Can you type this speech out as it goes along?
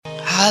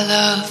I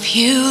love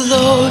you,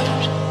 Lord.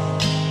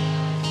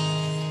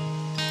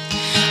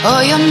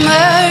 Oh, your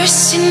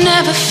mercy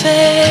never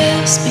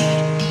fails me.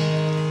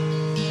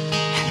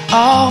 And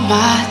all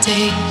my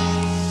days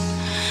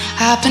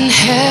I've been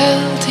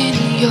held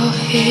in your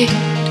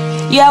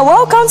hand. You are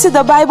welcome to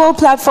the Bible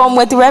platform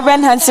with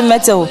Rev.Hansen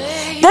Mettle.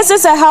 This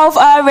is a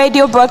half-hour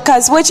radio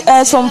broadcast which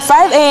airs from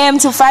 5 a.m.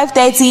 to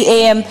 5:30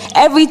 a.m.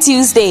 every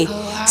Tuesday.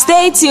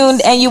 Stay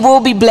tuned and you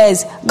will be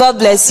blessed. God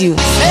bless you.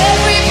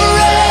 Every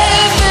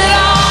breath that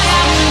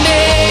I am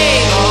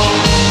able,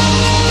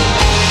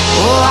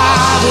 oh,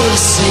 I will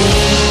sing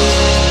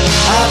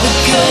of the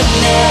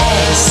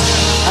goodness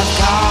of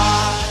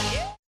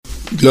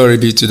God. Glory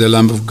be to the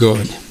Lamb of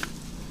God.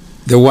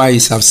 The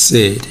wise have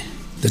said,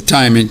 the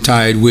time and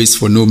tide waits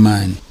for no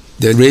man.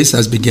 The race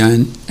has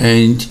begun,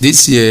 and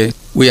this year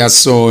we are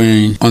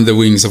soaring on the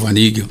wings of an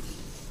eagle.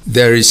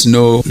 There is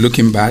no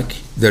looking back.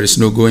 There is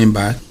no going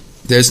back.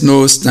 There's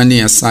no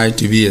standing aside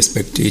to be a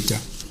spectator.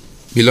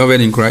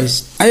 Beloved in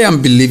Christ, I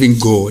am believing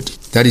God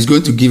that is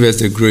going to give us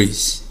the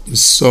grace to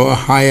soar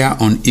higher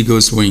on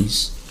eagle's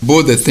wings,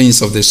 both the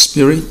things of the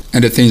spirit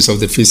and the things of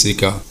the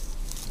physical.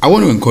 I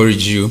want to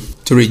encourage you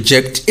to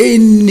reject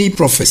any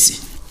prophecy.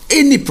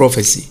 Any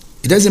prophecy.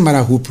 It doesn't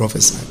matter who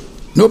prophesied.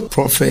 No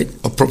prophet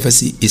or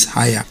prophecy is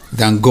higher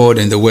than God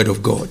and the word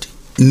of God.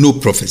 No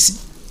prophecy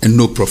and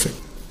no prophet.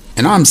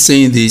 And I'm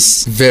saying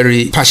this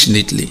very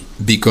passionately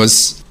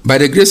because by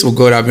the grace of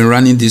God, I've been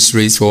running this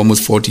race for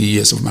almost 40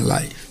 years of my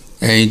life.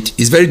 And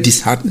it's very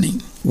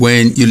disheartening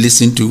when you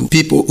listen to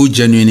people who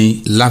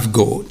genuinely love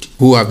God,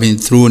 who have been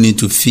thrown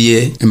into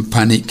fear and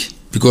panic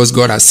because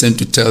God has sent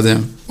to tell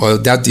them, or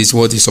that is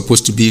what is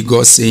supposed to be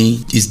God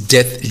saying is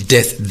death,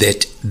 death,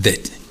 death,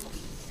 death.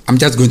 I'm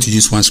just going to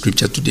use one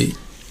scripture today.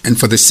 And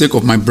for the sake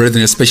of my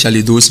brethren,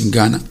 especially those in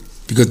Ghana,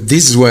 because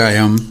this is where I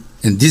am,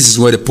 and this is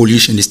where the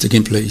pollution is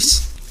taking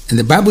place. And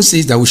the Bible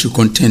says that we should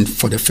contend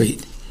for the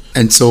faith.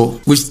 And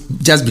so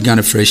we've just begun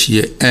a fresh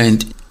year,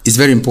 and it's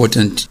very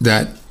important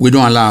that we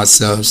don't allow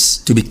ourselves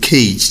to be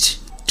caged,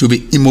 to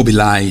be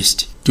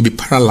immobilized, to be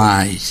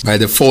paralyzed by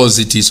the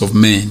falsities of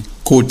men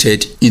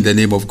quoted in the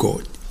name of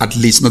God, at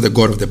least not the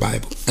God of the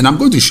Bible. And I'm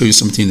going to show you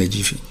something in a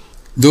jiffy.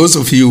 Those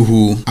of you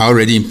who are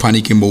already in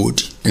panicky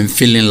mode and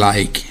feeling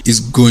like it's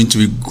going to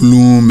be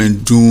gloom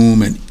and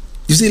doom, and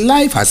you see,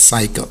 life has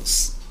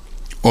cycles.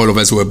 All of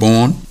us were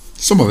born.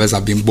 Some of us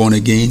have been born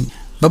again.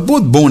 But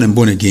both born and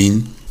born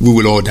again, we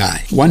will all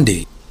die one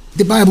day.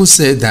 The Bible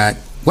said that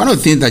one of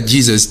the things that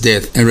Jesus'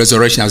 death and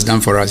resurrection has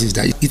done for us is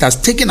that it has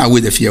taken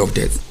away the fear of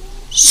death.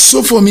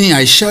 So for me,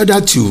 I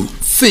shudder to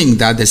think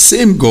that the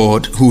same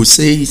God who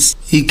says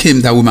he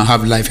came that we might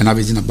have life and have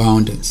it in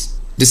abundance,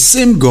 the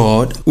same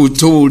God who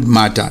told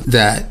Martha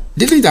that,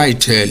 didn't I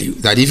tell you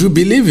that if you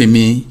believe in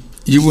me,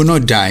 you will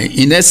not die?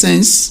 In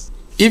essence,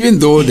 even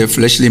though the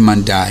fleshly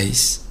man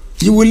dies,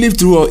 you will live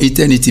through all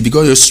eternity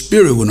because your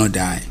spirit will not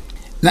die.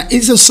 Now,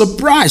 it's a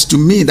surprise to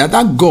me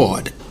that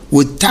God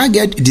would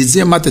target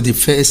December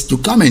 31st to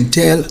come and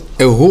tell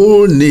a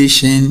whole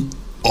nation,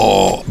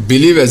 or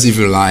believers if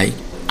you like,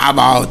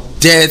 about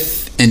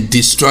death and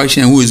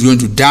destruction, who is going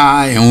to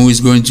die and who is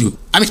going to...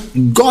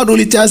 God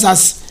only tells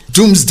us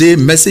doomsday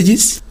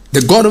messages,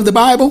 the God of the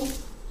Bible?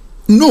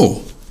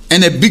 No.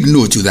 And a big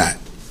no to that.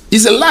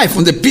 It's a life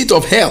from the pit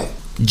of hell.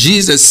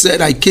 Jesus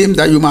said, I came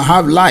that you might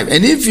have life.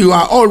 And if you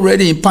are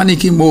already in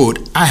panicking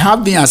mode, I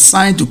have been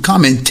assigned to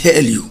come and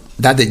tell you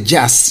that the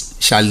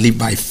just shall live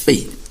by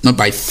faith, not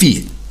by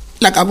fear.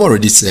 Like I've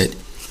already said,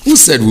 who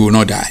said we will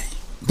not die?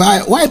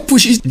 Why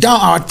push it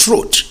down our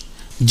throat?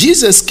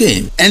 Jesus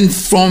came, and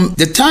from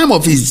the time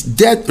of his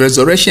death,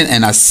 resurrection,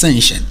 and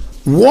ascension,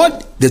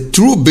 what the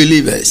true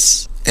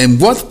believers and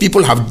what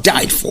people have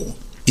died for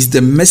is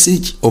the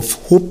message of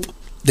hope,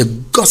 the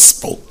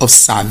gospel of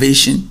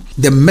salvation,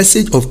 the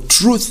message of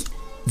truth,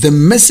 the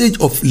message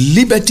of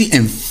liberty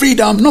and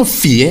freedom, not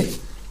fear.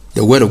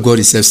 The word of God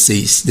itself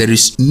says there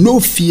is no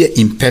fear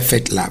in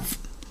perfect love.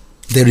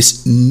 There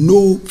is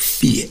no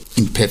fear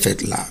in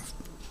perfect love.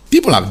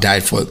 People have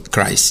died for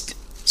Christ.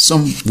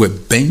 Some were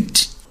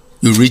burnt.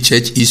 You read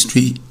church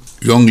history,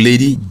 young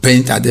lady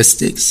burnt at the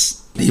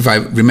stakes, if I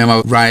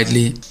remember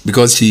rightly,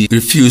 because she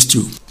refused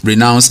to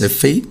renounce her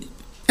faith.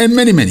 And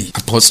many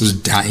apostles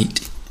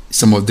died.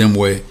 Some of them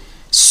were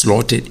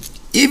slaughtered.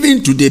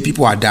 Even today,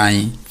 people are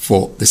dying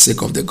for the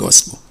sake of the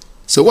gospel.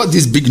 So what's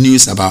this big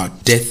news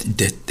about death,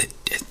 death,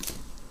 death, death?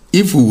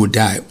 If we will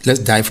die, let's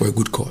die for a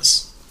good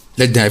cause.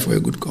 Let's die for a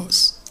good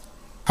cause.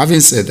 Having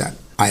said that,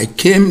 I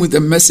came with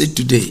a message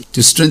today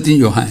to strengthen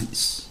your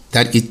hands,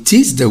 that it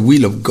is the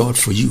will of God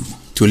for you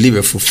to live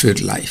a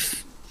fulfilled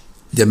life.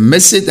 The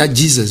message that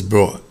Jesus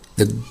brought,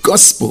 the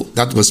gospel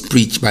that was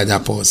preached by the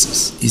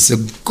apostles, is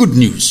a good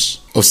news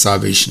of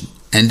salvation.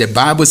 And the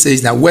Bible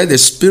says that where the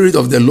Spirit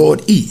of the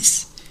Lord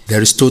is,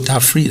 there is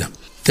total freedom.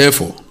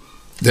 Therefore,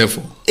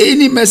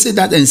 any message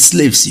that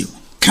enslaves you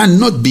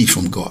cannot be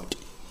from God.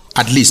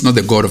 At least not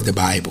the God of the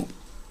Bible.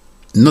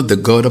 Not the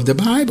God of the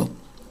Bible.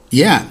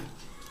 Yeah,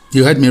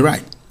 you heard me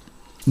right.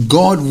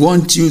 God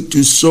wants you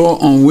to soar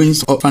on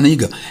wings of an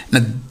eagle.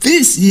 Now,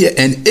 this year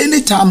and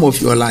any time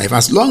of your life,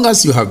 as long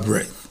as you have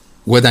breath,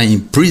 whether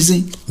in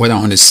prison, whether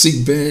on a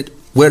sick bed,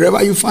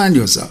 wherever you find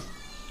yourself,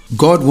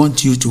 God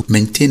wants you to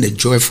maintain a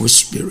joyful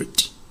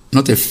spirit,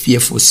 not a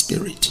fearful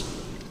spirit.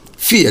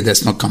 Fear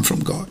does not come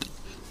from God.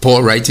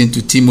 Paul, writing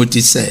to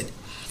Timothy, said,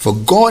 "For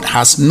God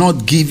has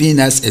not given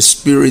us a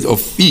spirit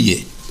of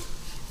fear,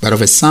 but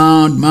of a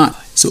sound mind."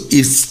 So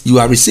if you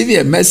are receiving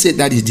a message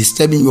that is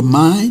disturbing your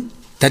mind,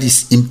 that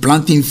is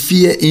implanting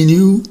fear in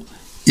you,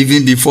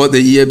 even before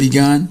the year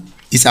began,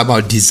 it's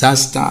about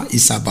disaster,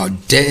 it's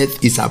about death,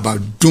 it's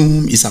about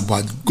doom, it's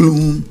about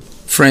gloom.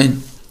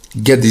 Friend,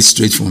 get this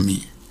straight for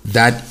me.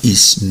 That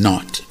is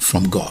not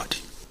from God.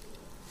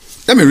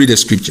 Let me read the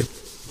scripture.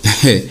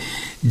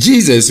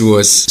 Jesus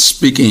was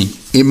speaking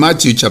in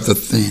Matthew chapter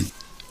 10,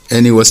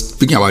 and he was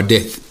speaking about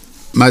death.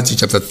 Matthew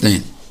chapter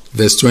 10,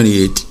 verse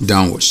 28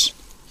 downwards.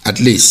 At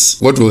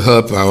least what will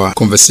help our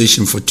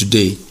conversation for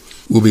today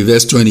will be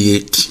verse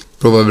 28,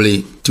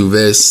 probably to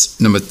verse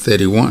number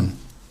 31.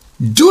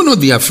 Do not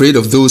be afraid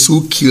of those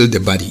who kill the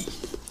body,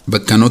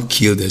 but cannot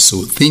kill the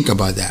soul. Think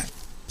about that.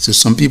 So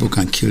some people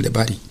can kill the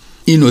body.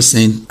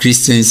 Innocent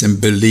Christians and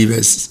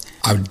believers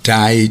have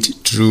died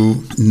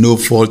through no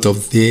fault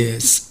of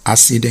theirs,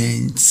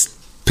 accidents,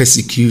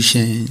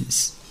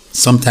 persecutions.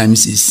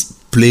 Sometimes it's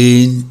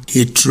plain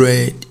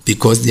hatred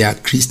because they are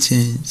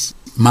Christians,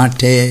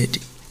 martyred.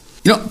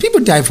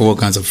 People die for all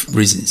kinds of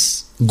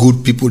reasons.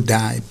 Good people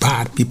die,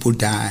 bad people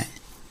die.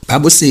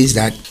 Bible says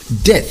that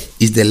death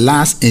is the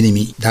last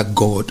enemy that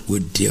God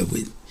will deal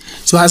with.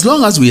 So as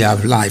long as we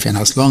have life, and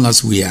as long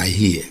as we are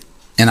here,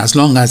 and as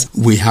long as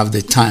we have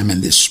the time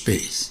and the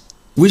space,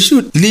 we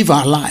should live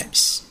our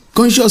lives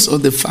conscious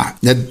of the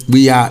fact that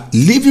we are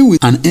living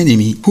with an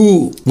enemy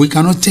who we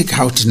cannot take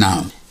out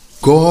now.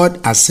 God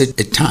has set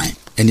a time,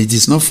 and it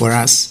is not for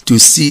us to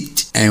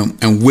sit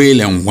and wail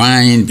and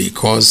whine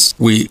because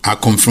we are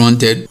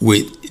confronted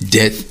with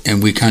death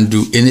and we can't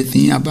do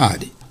anything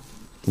about it.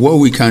 What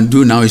we can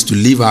do now is to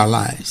live our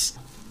lives.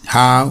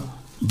 How?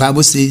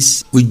 Bible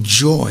says with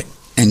joy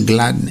and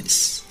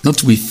gladness,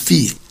 not with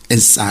fear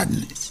and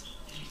sadness.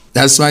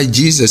 That's why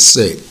Jesus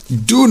said,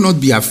 do not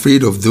be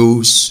afraid of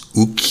those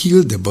who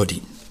kill the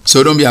body.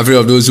 So don't be afraid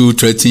of those who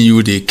threaten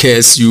you, they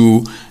curse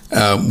you,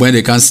 when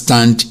they can't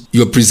stand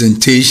your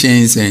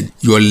presentations and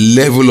your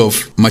level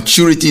of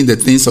maturity in the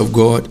things of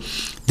God.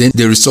 Then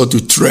they resort to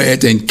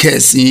threat and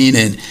cursing,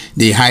 and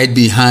they hide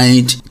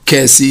behind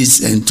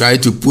curses and try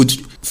to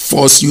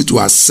force you to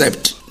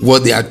accept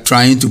what they are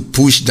trying to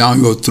push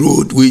down your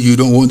throat, which you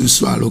don't want to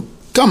swallow.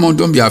 Come on,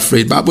 don't be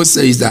afraid. Bible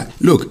says that,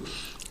 look,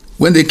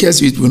 when they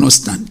curse you, it will not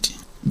stand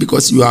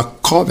because you are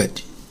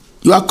covered.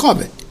 You are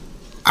covered.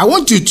 I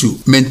want you to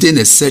maintain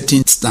a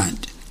certain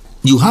stand.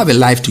 You have a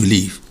life to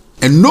live,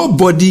 and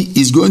nobody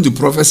is going to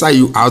prophesy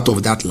you out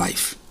of that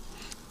life.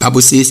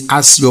 Bible says,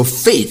 as your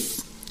faith,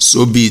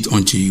 so be it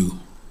unto you.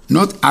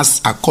 Not as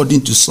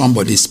according to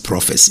somebody's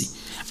prophecy.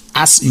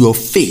 As your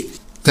faith.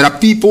 There are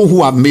people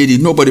who have made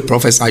it, nobody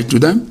prophesied to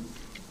them.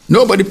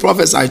 Nobody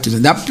prophesied to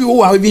them. There are people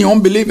who are even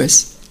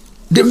unbelievers.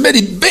 They made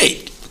it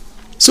big.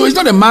 So it's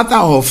not a matter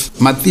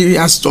of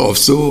material stuff.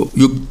 So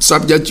you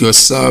subject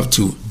yourself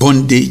to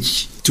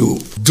bondage, to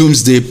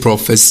doomsday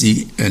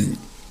prophecy. And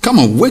come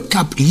on, wake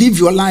up, live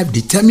your life,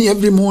 determine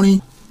every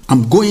morning,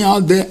 I'm going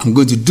out there, I'm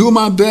going to do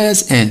my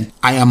best, and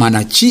I am an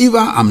achiever,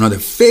 I'm not a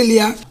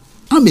failure.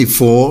 I may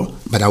fall,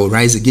 but I will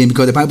rise again,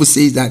 because the Bible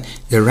says that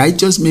the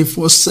righteous may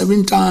fall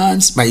 7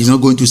 times, but he's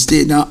not going to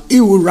stay down.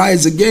 He will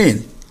rise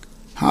again.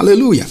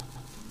 Hallelujah.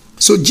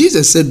 So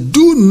Jesus said,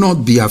 do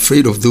not be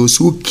afraid of those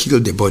who kill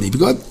the body,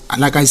 because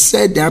like I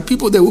said, there are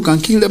people there who can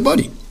kill the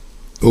body.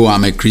 Oh,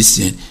 I'm a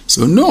Christian.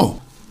 So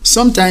no,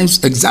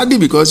 sometimes exactly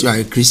because you are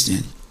a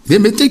Christian, they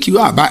may take you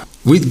out. But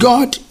with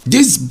God,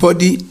 this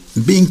body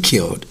being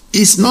killed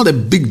is not a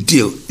big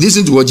deal.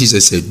 Listen to what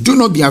Jesus said. Do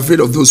not be afraid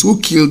of those who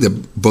kill the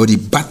body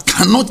but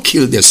cannot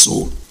kill the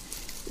soul.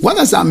 What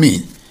does that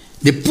mean?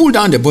 They pull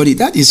down the body.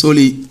 That is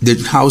only the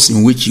house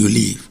in which you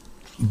live.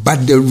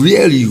 But the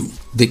real you,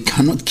 they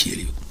cannot kill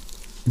you.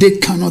 They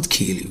cannot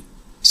kill you.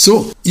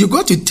 So you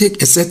got to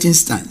take a certain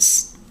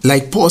stance.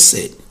 Like Paul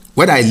said,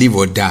 whether I live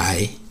or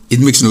die, it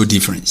makes no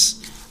difference.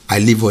 I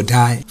live or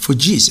die for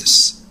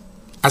Jesus.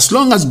 As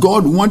long as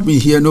God wants me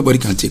here, nobody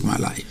can take my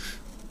life.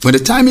 When the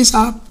time is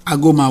up, I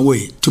go my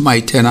way to my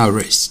eternal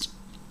rest.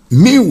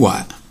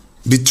 Meanwhile,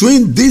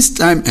 between this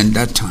time and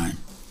that time,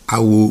 I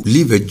will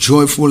live a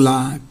joyful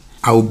life.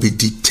 I will be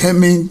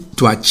determined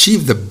to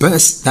achieve the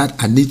best that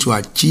I need to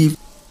achieve.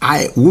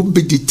 I will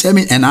be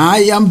determined, and I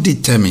am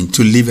determined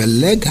to leave a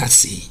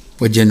legacy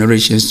for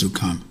generations to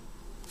come.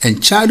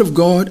 And child of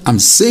God, I'm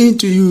saying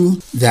to you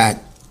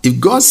that if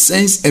God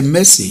sends a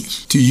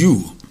message to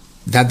you,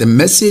 that the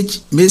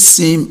message may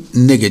seem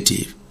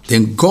negative,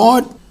 then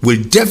God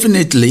will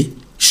definitely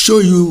show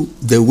you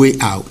the way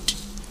out.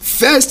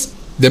 First,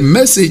 the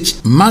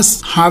message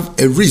must have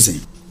a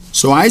reason.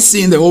 So I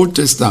see in the Old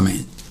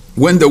Testament,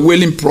 when the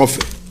wailing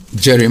prophet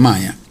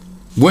Jeremiah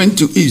went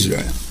to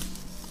Israel,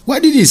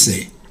 what did he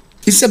say?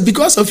 He said,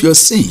 because of your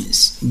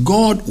sins,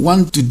 God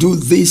wants to do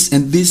this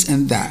and this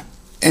and that.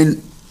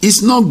 And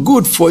it's not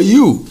good for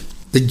you.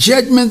 The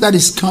judgment that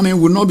is coming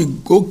will not be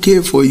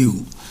okay for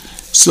you.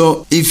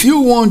 So if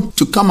you want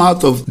to come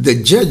out of the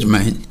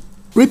judgment,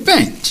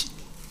 repent.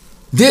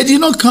 They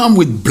did not come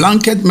with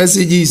blanket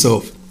messages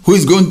of who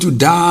is going to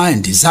die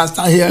and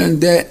disaster here and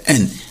there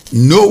and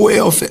no way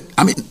of it.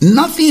 I mean,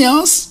 nothing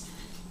else.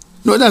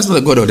 No, that's not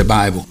the God of the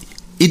Bible.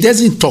 He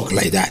doesn't talk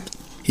like that.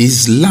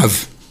 He's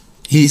love.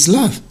 He is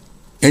love.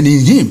 And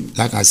in him,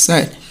 like I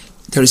said,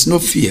 there is no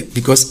fear,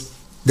 because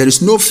there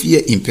is no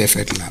fear in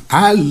perfect love.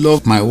 I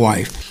love my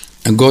wife,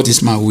 and God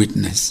is my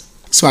witness.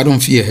 So I don't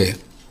fear her.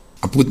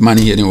 I put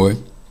money anywhere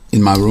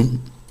in my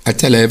room. I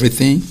tell her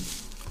everything.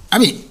 I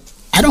mean,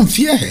 I don't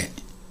fear her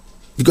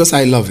because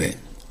I love her.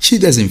 She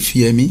doesn't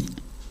fear me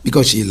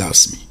because she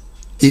loves me.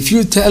 If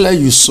you tell her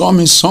you saw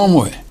me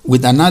somewhere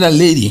with another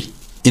lady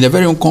in a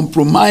very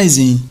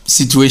uncompromising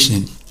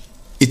situation,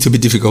 it will be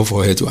difficult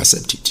for her to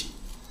accept it.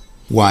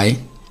 Why?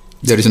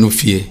 There is no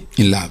fear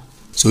in love.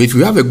 So if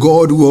you have a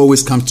God who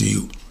always comes to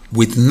you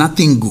with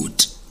nothing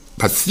good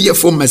but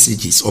fearful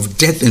messages of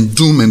death and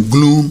doom and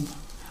gloom,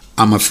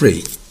 I'm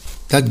afraid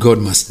that God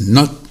must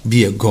not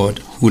be a God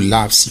who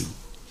loves you.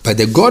 But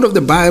the God of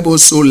the Bible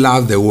so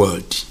loved the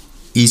world.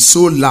 He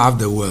so loved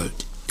the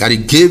world that he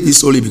gave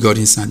his only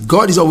begotten Son.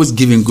 God is always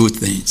giving good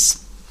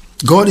things.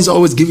 God is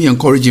always giving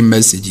encouraging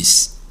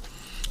messages.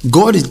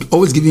 God is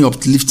always giving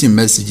uplifting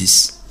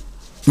messages.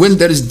 When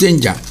there is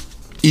danger,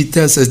 he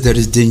tells us there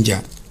is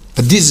danger.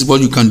 But this is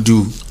what you can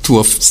do to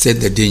offset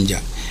the danger.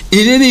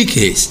 In any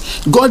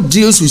case, God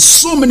deals with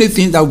so many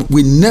things that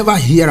we never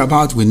hear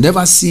about, we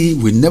never see,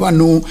 we never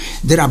know.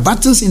 There are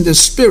battles in the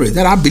spirit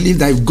that I believe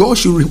that if God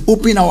should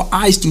open our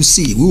eyes to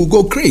see, we will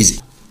go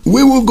crazy.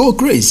 We will go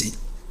crazy.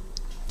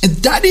 And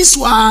that is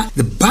why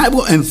the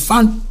Bible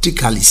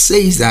emphatically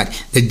says that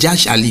the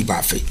just shall live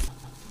by faith.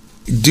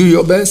 Do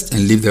your best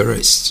and leave the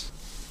rest.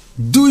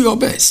 Do your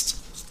best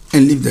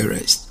and leave the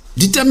rest.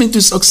 Determined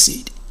to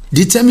succeed.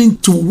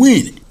 Determined to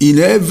win in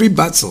every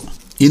battle,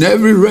 in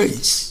every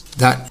race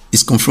that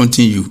is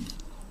confronting you.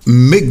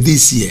 Make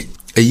this year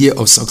a year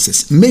of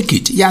success. Make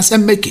it. Yes,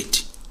 and make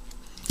it.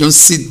 Don't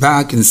sit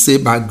back and say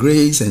by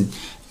grace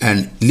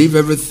and leave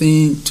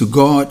everything to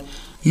God.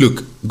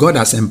 Look, God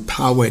has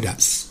empowered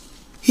us.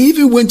 He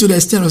even went to the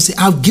extent of saying,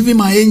 I've given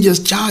my angels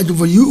charge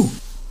over you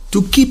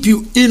to keep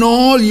you in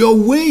all your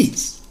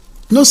ways,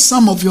 not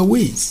some of your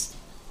ways.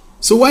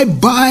 So why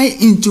buy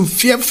into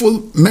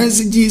fearful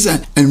messages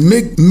and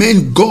make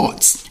men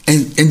gods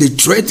and they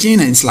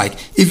threaten, and it's like,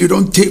 if you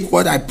don't take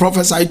what I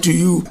prophesy to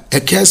you, a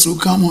curse will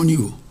come on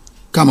you.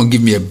 Come on,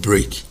 give me a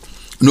break.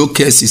 No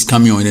curse is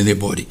coming on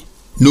anybody.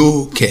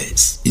 No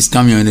curse is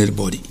coming on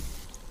anybody.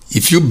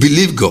 If you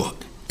believe God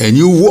and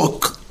you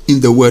walk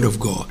in the word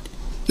of God,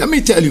 let me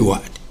tell you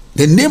what.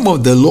 The name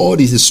of the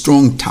Lord is a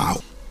strong tower.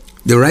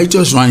 The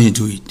righteous run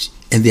into it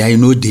and they are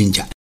in no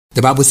danger.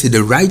 The Bible says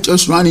the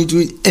righteous run into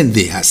it and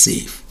they are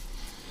safe.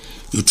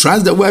 You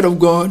trust the word of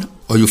God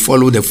or you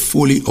follow the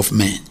folly of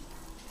men.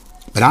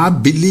 But I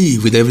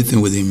believe with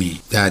everything within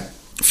me that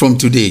from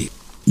today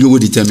you will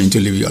determine to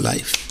live your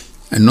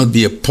life and not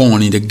be a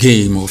pawn in the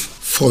game of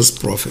false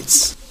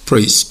prophets.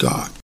 Praise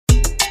God.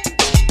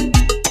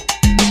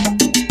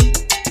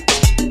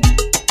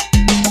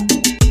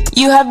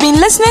 You have been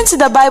listening to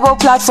the Bible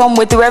platform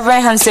with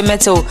Rev.Hansen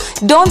Mettle.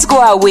 Don't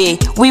go away.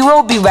 We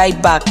will be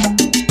right back.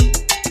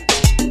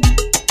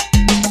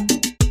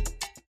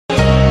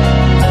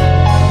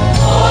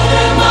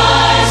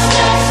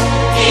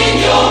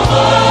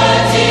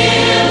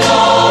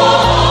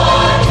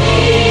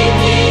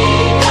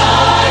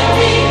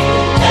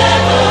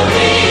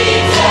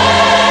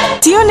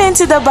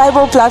 To the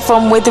Bible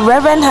platform with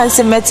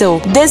Rev.Hansen Mettle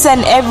this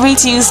and every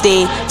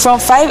Tuesday from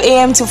 5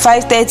 a.m. to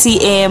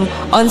 5:30 a.m.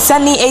 on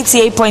Sunny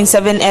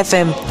 88.7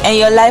 FM, and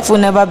your life will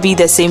never be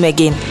the same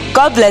again.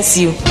 God bless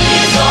you.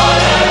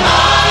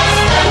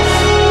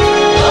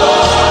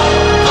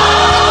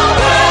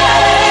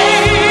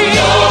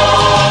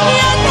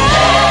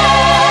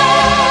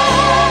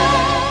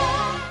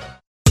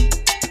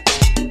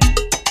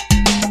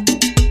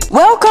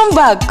 Welcome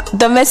back.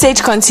 The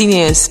message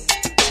continues.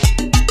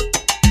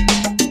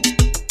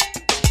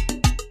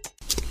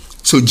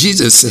 So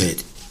Jesus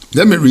said,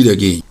 let me read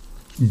again.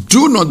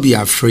 Do not be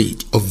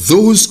afraid of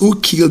those who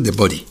kill the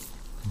body,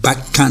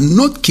 but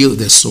cannot kill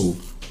the soul.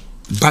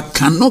 But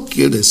cannot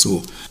kill the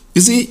soul.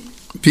 You see,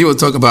 people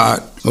talk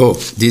about, oh,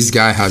 this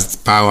guy has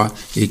power.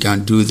 He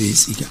can do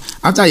this.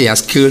 After he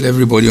has killed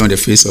everybody on the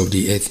face of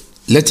the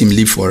earth, let him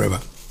live forever.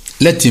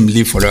 Let him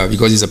live forever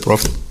because he's a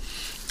prophet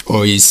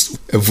or he's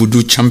a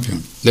voodoo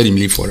champion. Let him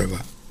live forever.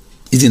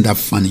 Isn't that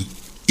funny?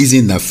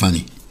 Isn't that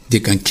funny? They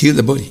can kill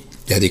the body,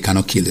 yet they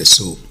cannot kill the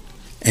soul.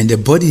 And the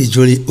body is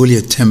really only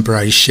a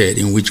temporary shed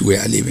in which we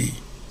are living.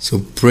 So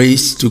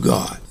praise to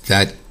God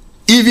that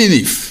even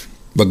if,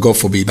 but God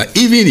forbid, but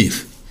even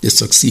if they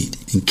succeed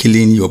in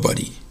killing your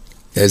body,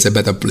 there is a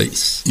better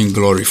place in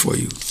glory for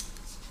you.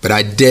 But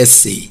I dare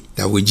say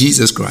that with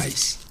Jesus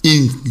Christ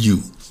in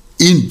you,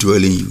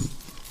 indwelling you,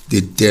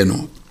 they dare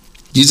not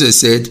Jesus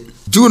said,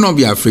 do not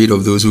be afraid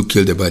of those who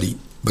kill the body,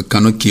 but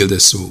cannot kill the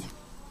soul.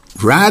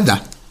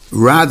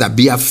 Rather,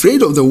 be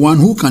afraid of the one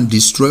who can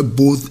destroy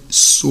both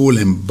soul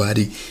and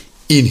body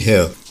in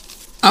hell.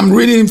 I'm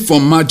reading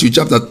from Matthew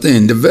chapter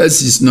 10, the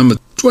verses number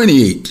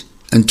 28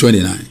 and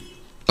 29.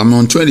 I'm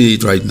on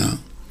 28 right now.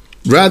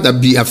 Rather,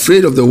 be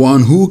afraid of the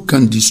one who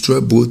can destroy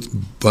both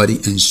body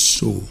and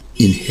soul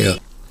in hell.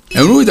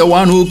 And who is the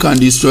one who can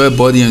destroy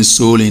body and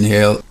soul in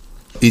hell?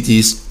 It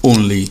is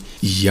only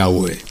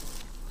Yahweh.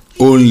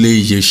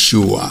 Only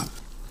Yeshua.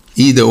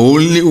 He is the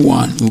only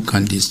one who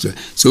can destroy.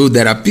 So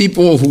there are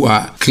people who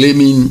are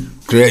claiming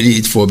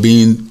credit for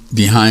being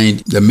behind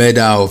the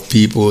murder of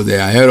people.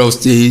 There are head of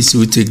states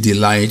who take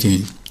delight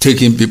in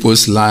taking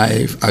people's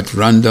life at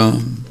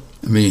random.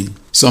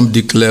 Some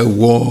declare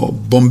war,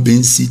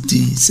 bombing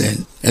cities,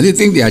 and they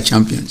think they are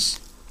champions.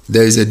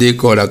 There is a day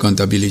called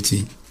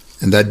accountability,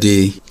 and that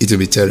day it will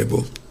be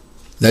terrible.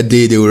 That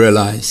day they will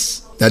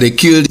realize that they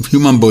killed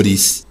human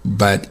bodies,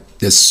 but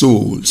the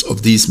souls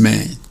of these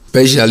men,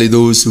 especially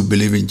those who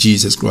believe in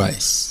Jesus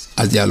Christ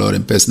as their Lord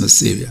and personal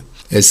Savior,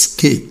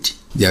 escaped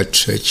their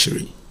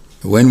treachery.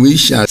 When we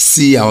shall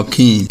see our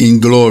King in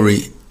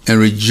glory and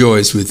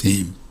rejoice with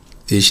him,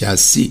 they shall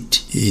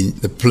sit in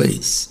the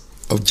place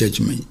of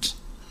judgment.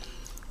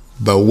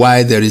 But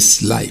while there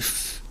is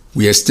life,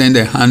 we extend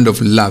a hand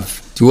of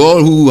love to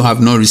all who have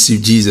not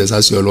received Jesus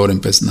as your Lord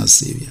and personal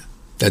Savior,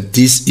 that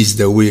this is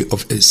the way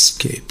of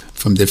escape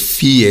from the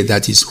fear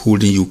that is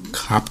holding you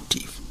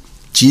captive.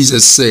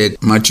 Jesus said,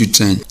 Matthew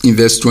 10, in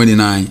verse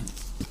 29,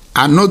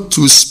 are not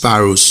 2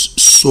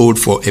 sparrows sold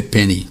for a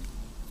penny?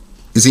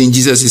 You see, in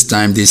Jesus'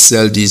 time, they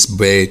sell this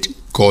bird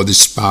called the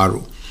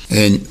sparrow.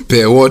 And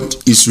per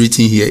what is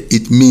written here,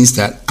 it means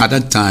that at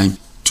that time,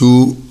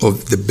 2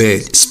 of the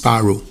bird,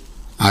 sparrow,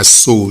 are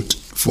sold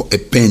for a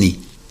penny.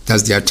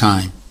 That's their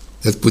time.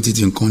 Let's put it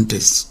in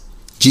context.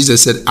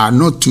 Jesus said, are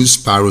not 2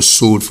 sparrows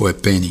sold for a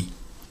penny?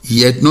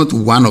 Yet not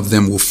one of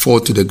them will fall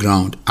to the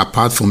ground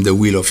apart from the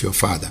will of your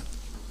Father.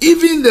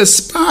 Even the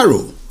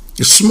sparrow,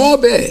 a small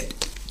bird,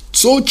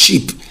 so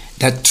cheap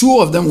that 2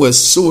 of them were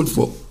sold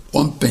for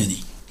 1 penny.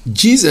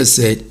 Jesus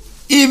said,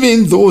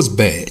 even those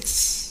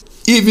birds,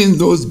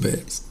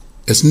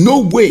 there's no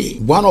way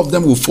one of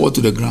them will fall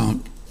to the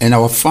ground, and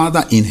our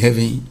Father in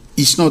heaven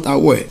is not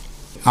aware.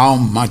 How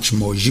much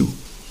more you?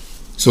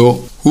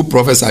 So, who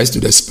prophesies to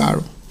the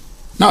sparrow?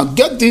 Now,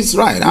 get this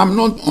right. I'm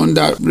not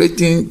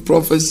underrating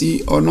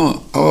prophecy or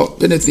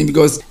anything,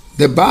 because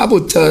the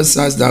Bible tells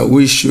us that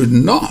we should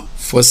not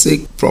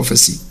forsake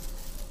prophecy.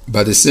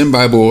 But the same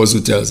Bible also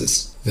tells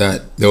us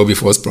that there will be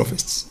false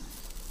prophets.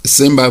 The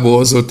same Bible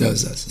also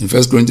tells us in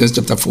 1 Corinthians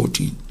chapter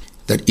 14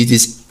 that it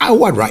is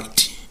our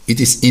right. It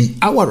is in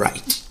our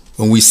right.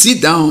 When we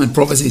sit down and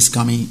prophecy is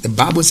coming, the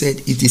Bible said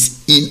it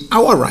is in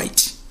our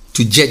right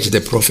to judge the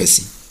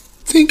prophecy.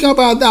 Think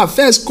about that.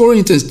 1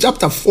 Corinthians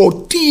chapter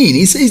 14,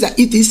 it says that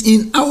it is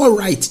in our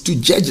right to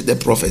judge the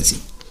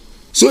prophecy.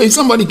 So if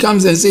somebody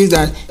comes and says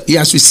that he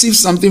has received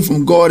something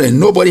from God and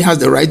nobody has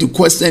the right to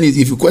question it,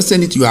 if you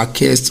question it, you are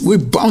cursed, we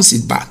bounce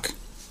it back.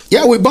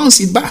 Yeah, we bounce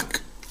it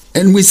back.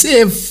 And we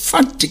say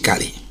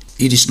emphatically,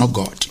 it is not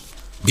God,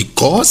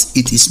 because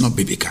it is not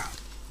biblical.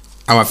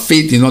 Our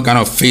faith is not kind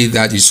of faith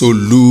that is so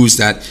loose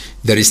that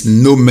there is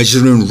no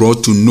measuring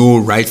rod to know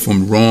right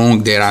from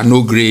wrong. There are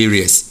no gray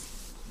areas.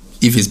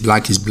 If it's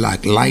black, it's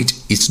black. Light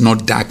is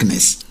not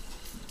darkness.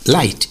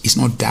 Light is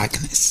not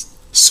darkness.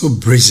 So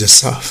brace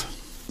yourself.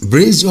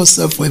 Brace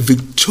yourself for a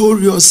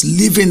victorious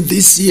living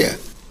this year.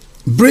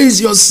 Brace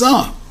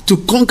yourself to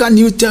conquer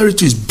new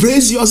territories.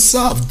 Brace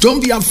yourself.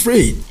 Don't be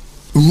afraid.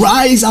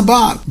 Rise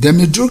above the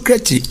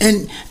mediocrity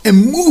and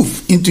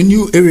move into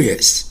new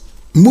areas.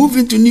 Move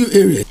into new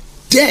areas.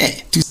 Dare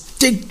to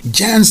take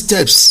giant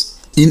steps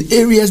in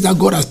areas that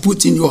God has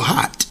put in your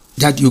heart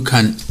that you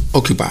can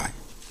occupy.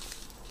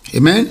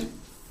 Amen?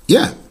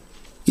 Yeah.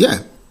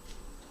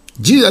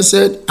 Jesus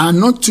said, are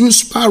not 2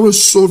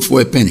 sparrows sold for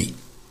a penny?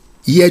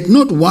 Yet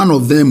not one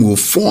of them will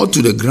fall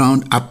to the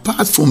ground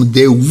apart from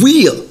the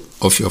will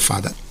of your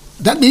Father.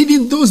 That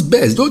even those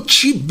birds, those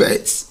cheap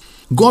birds,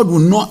 God will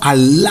not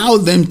allow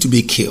them to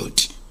be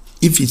killed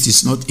if it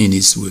is not in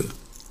his will.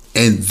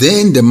 And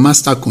then the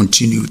master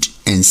continued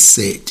and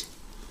said,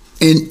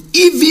 and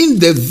even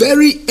the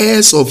very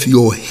hairs of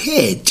your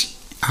head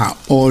are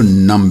all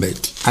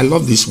numbered. I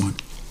love this one.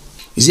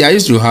 You see, I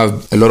used to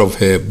have a lot of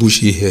hair,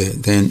 bushy hair.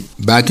 Then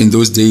back in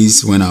those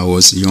days when I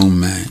was a young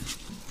man,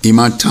 in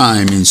my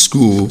time in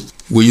school,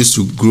 we used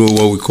to grow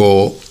what we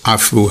call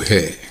afro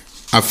hair,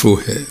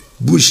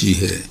 bushy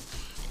hair.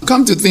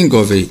 Come to think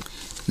of it,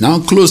 now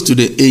close to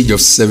the age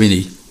of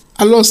 70,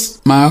 I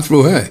lost my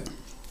afro hair.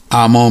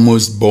 I'm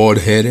almost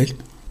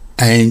bald-headed.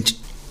 And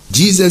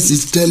Jesus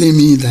is telling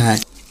me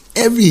that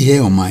every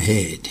hair on my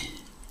head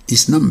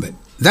is numbered.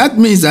 That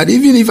means that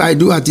even if I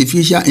do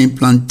artificial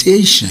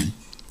implantation,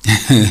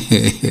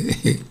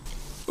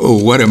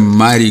 oh, what a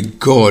mighty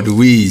God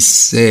we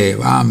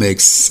serve. I'm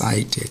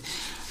excited.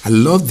 I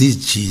love this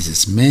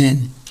Jesus,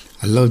 man.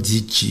 I love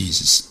this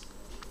Jesus.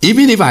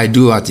 Even if I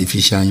do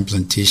artificial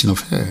implantation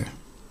of hair,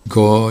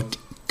 God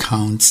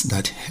counts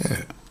that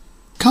hair.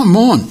 Come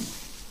on.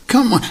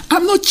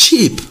 I'm not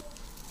cheap.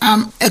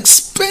 I'm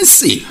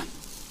expensive.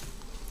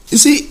 You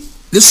see,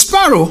 the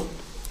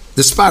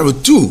sparrow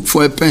too,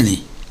 for a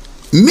penny.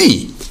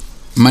 Me,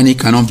 money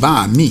cannot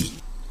buy me.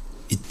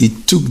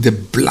 It took the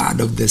blood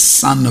of the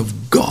Son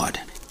of God.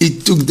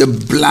 It took the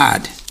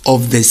blood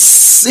of the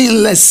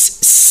sinless,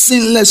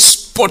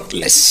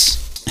 spotless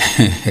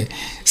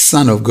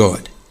Son of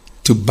God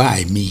to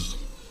buy me.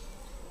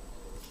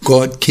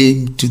 God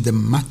came to the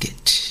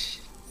market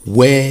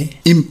where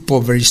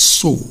impoverished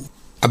souls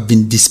have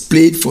been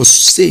displayed for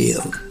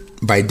sale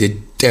by the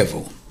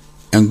devil,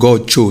 and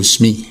God chose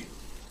me.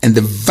 And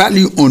the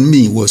value on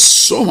me was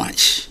so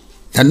much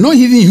that not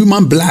even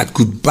human blood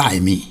could buy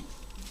me.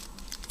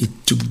 It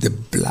took the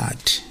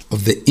blood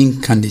of the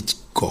incarnate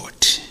God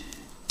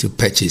to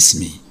purchase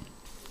me.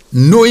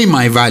 Knowing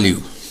my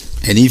value,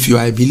 and if you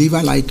are a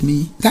believer like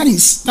me, that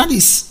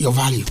is your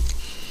value.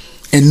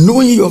 And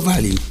knowing your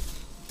value,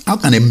 how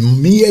can a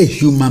mere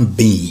human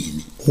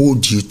being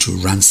hold you to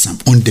ransom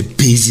on the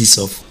basis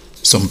of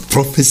some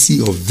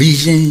prophecy or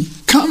vision?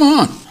 Come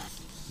on,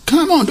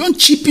 don't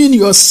cheapen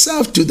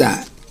yourself to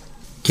that.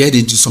 Get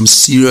into some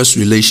serious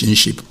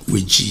relationship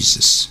with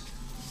Jesus.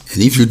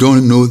 And if you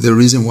don't know the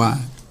reason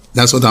why,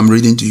 that's what I'm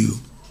reading to you.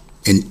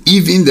 And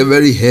even the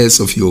very hairs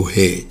of your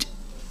head,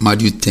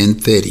 Matthew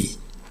 10:30,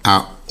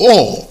 are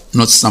all,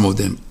 not some of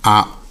them,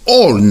 are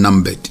all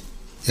numbered.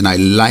 And I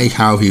like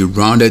how he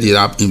rounded it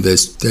up in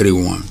verse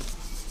 31.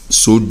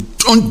 So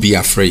don't be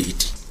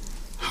afraid.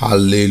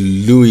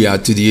 Hallelujah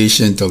to the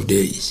Ancient of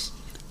Days.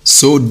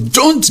 So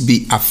don't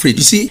be afraid.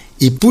 You see,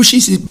 he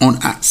pushes it on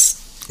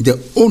us.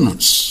 The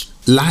onus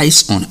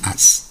lies on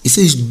us. He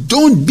says,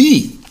 don't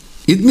be.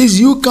 It means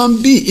you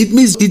can be. It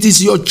means it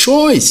is your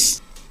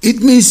choice.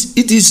 It means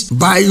it is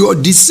by your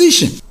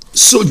decision.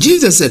 So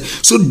Jesus said,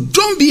 so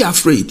don't be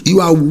afraid. You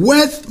are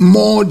worth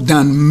more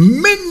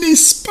than many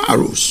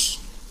sparrows.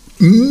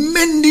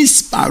 Many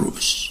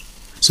sparrows.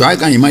 So I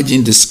can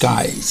imagine the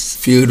skies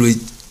filled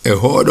with a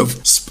horde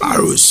of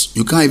sparrows.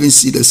 You can't even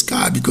see the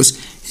sky because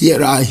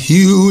here are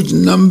huge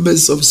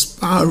numbers of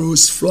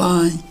sparrows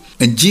flying.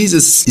 And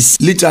Jesus is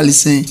literally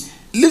saying,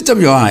 lift up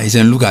your eyes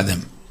and look at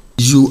them.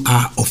 You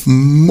are of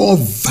more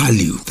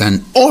value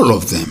than all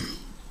of them.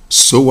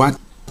 So what?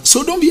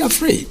 So don't be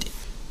afraid.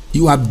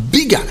 You are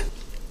bigger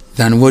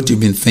than what you've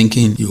been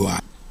thinking you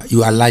are.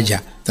 You are larger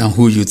than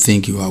who you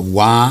think you are.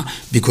 Why?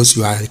 Because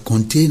you are a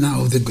container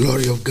of the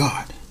glory of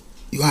God.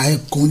 You are a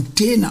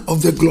container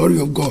of the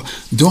glory of God.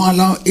 Don't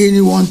allow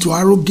anyone to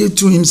arrogate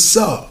to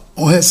himself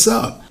or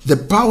herself the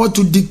power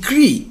to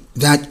decree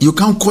that you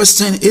can't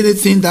question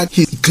anything that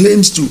he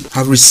claims to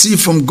have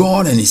received from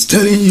God and is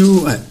telling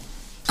you.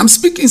 I'm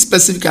speaking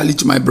specifically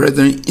to my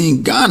brethren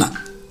in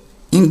Ghana.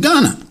 In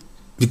Ghana,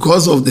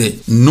 because of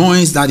the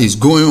noise that is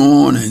going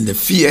on and the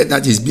fear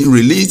that is being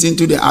released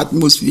into the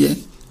atmosphere.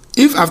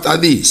 If after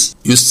this,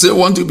 you still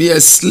want to be a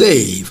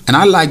slave, and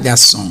I like that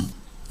song,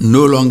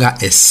 no longer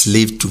a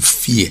slave to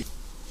fear.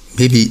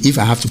 Maybe if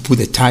I have to put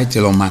a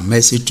title on my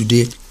message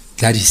today,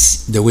 that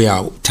is the way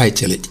I'll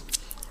title it.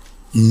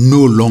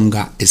 No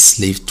longer a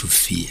slave to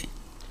fear.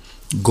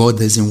 God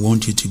doesn't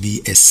want you to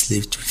be a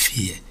slave to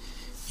fear.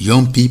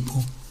 Young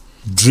people,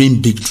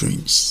 dream big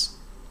dreams.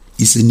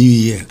 It's a new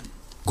year.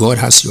 God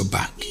has your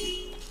back.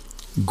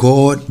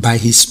 God, by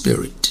His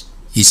Spirit,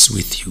 is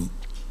with you.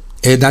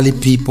 Elderly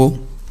people,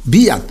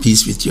 be at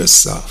peace with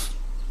yourself.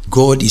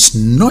 God is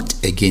not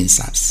against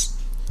us.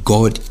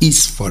 God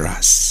is for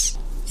us.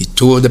 He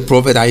told the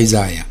prophet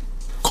Isaiah,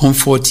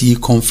 comfort ye,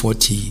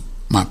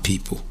 my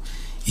people.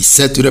 He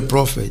said to the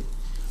prophet,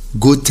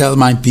 go tell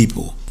my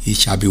people, it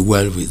shall be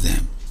well with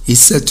them. He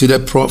said to the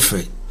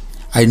prophet,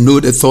 I know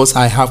the thoughts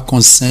I have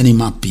concerning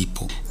my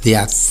people. They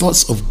are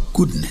thoughts of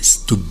goodness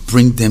to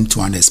bring them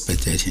to an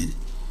expected end.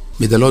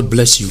 May the Lord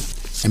bless you.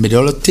 And may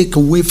the Lord take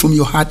away from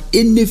your heart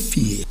any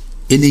fear,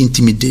 any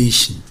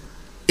intimidation,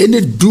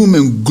 any doom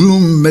and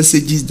gloom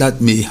messages that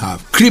may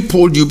have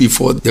crippled you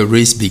before the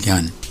race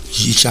began.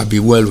 It shall be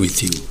well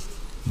with you.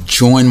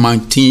 Join my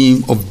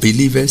team of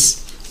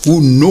believers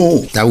who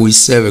know that we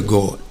serve a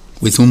God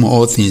with whom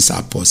all things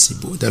are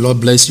possible. The Lord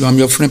bless you. I'm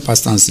your friend,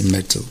 Pastor Hansen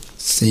Mettle,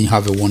 saying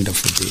have a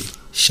wonderful day.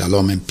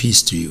 Shalom and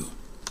peace to you.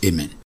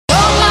 Amen. All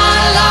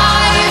my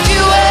life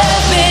you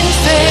have been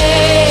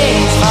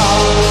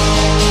faithful.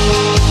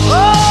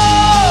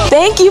 Oh.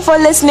 Thank you for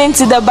listening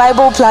to the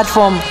Bible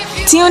platform.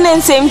 Tune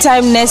in same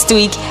time next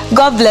week.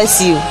 God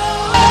bless you. With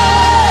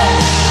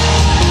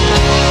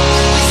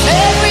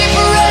every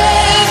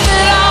breath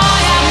that I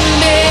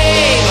am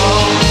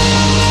able,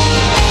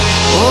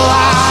 oh,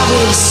 I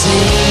will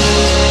sing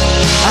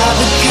of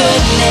the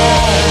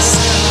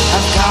goodness